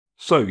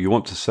So you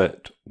want to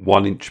set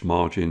 1-inch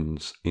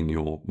margins in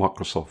your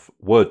Microsoft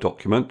Word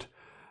document.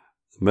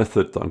 The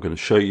method that I'm going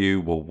to show you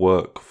will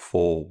work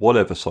for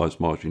whatever size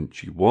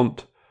margins you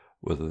want,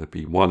 whether they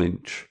be 1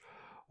 inch,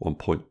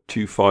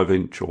 1.25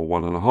 inch or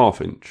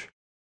 1.5 inch.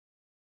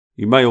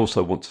 You may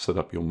also want to set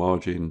up your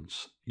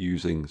margins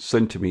using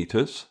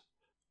centimetres,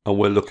 and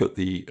we'll look at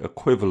the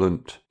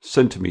equivalent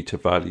centimetre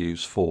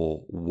values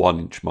for 1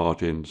 inch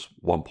margins,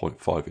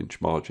 1.5 inch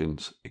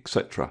margins,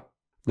 etc.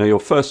 Now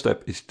your first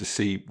step is to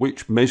see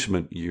which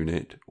measurement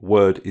unit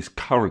Word is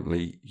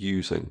currently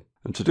using.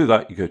 And to do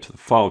that, you go to the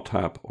File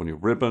tab on your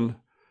ribbon,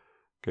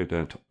 go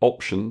down to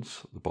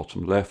Options at the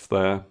bottom left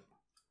there,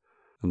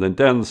 and then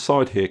down the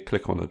side here,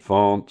 click on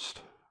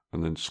Advanced,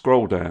 and then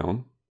scroll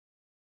down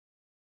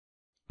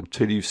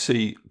until you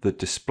see the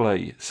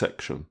Display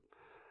section.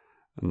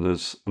 And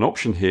there's an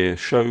option here,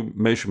 Show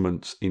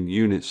Measurements in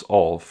Units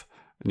of,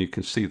 and you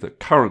can see that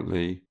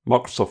currently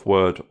Microsoft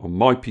Word on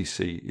my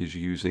PC is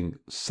using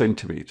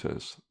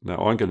centimetres. Now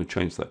I'm going to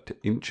change that to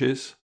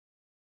inches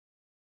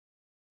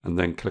and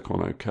then click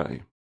on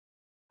OK.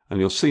 And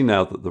you'll see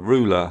now that the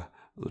ruler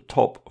at the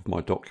top of my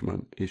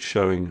document is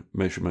showing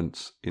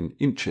measurements in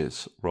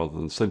inches rather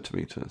than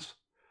centimetres.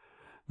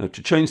 Now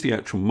to change the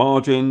actual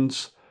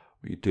margins,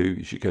 what you do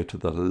is you go to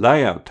the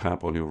Layout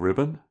tab on your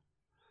ribbon,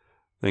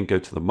 then go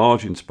to the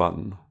Margins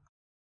button,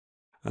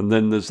 and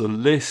then there's a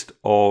list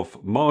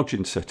of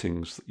margin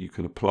settings that you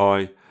can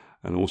apply,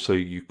 and also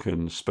you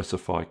can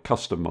specify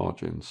custom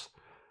margins.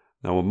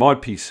 Now on my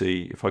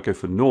PC, if I go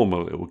for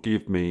normal, it will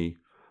give me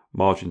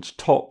margins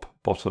top,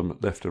 bottom,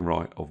 left and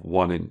right of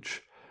 1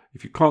 inch.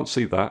 If you can't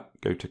see that,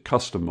 go to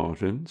custom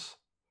margins.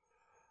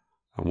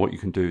 And what you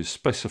can do is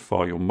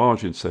specify your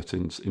margin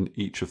settings in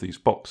each of these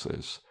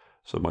boxes.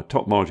 So my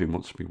top margin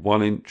wants to be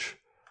 1 inch,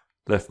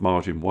 left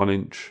margin 1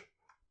 inch,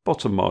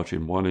 bottom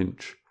margin 1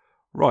 inch,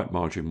 right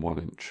margin 1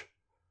 inch.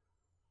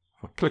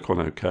 If I click on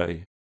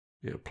OK,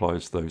 it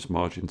applies those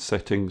margin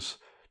settings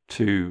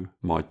to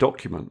my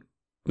document.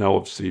 Now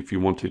obviously if you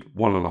wanted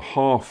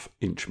 1.5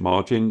 inch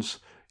margins,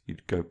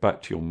 you'd go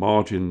back to your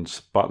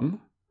Margins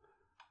button,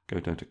 go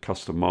down to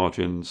Custom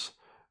Margins,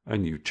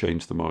 and you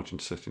change the margin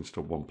settings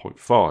to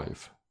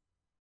 1.5.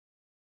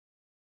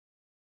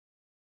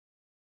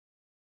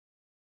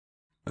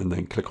 And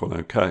then click on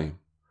OK.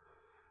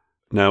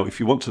 Now, if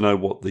you want to know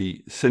what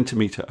the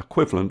centimetre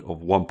equivalent of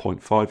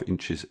 1.5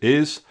 inches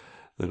is,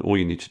 then all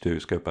you need to do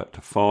is go back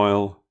to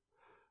File,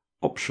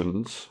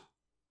 Options,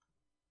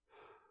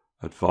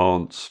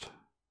 Advanced,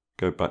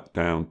 go back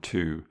down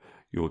to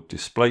your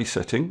Display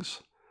settings,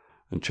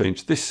 and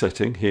change this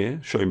setting here,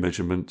 Show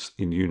Measurements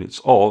in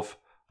Units of,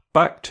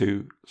 back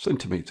to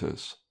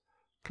centimetres.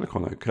 Click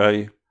on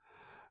OK,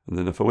 and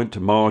then if I went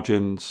to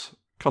Margins,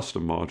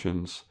 Custom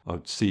Margins,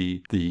 I'd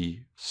see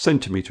the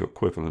centimetre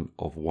equivalent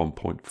of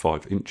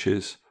 1.5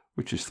 inches,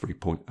 which is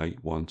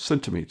 3.81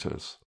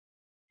 centimetres.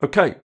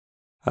 Okay,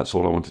 that's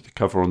all I wanted to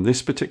cover on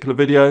this particular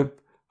video.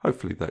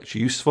 Hopefully that's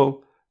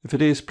useful. If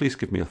it is, please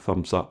give me a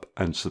thumbs up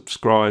and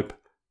subscribe,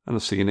 and I'll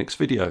see you next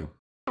video.